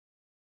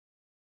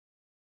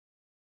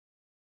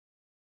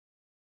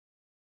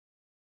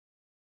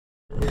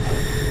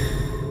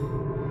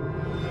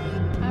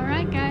All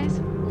right, guys,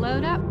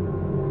 load up.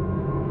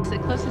 It's the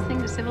closest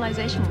thing to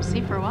civilization we'll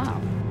see for a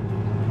while.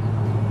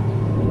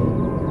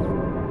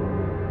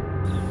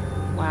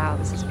 Wow,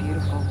 this is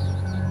beautiful.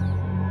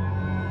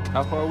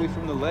 How far are we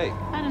from the lake?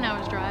 About an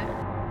hour's drive.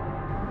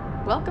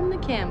 Welcome to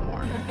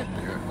Canmore.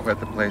 Quite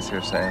the place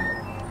here, Sam.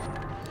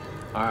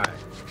 All right.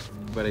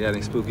 Anybody got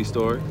any spooky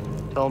story?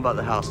 Tell them about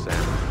the house,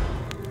 Sam.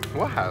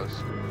 What house?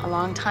 A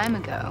long time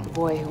ago, a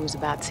boy who was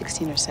about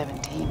 16 or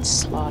 17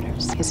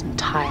 slaughters his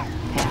entire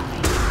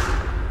family.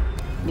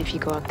 And if you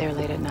go up there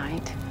late at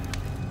night,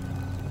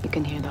 you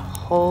can hear the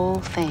whole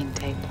thing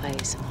take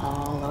place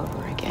all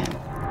over again.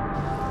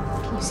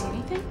 Can you see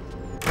anything?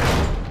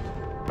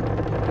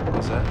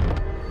 What's that?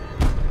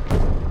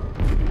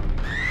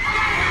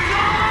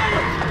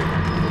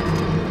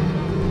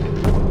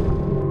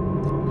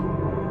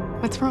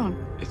 What's wrong?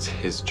 It's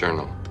his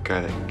journal. The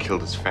guy that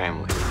killed his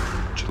family.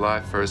 July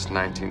 1st,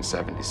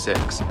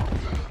 1976.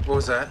 What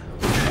was that?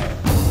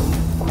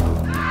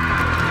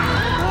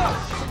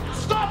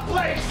 Stop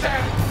playing, Sam!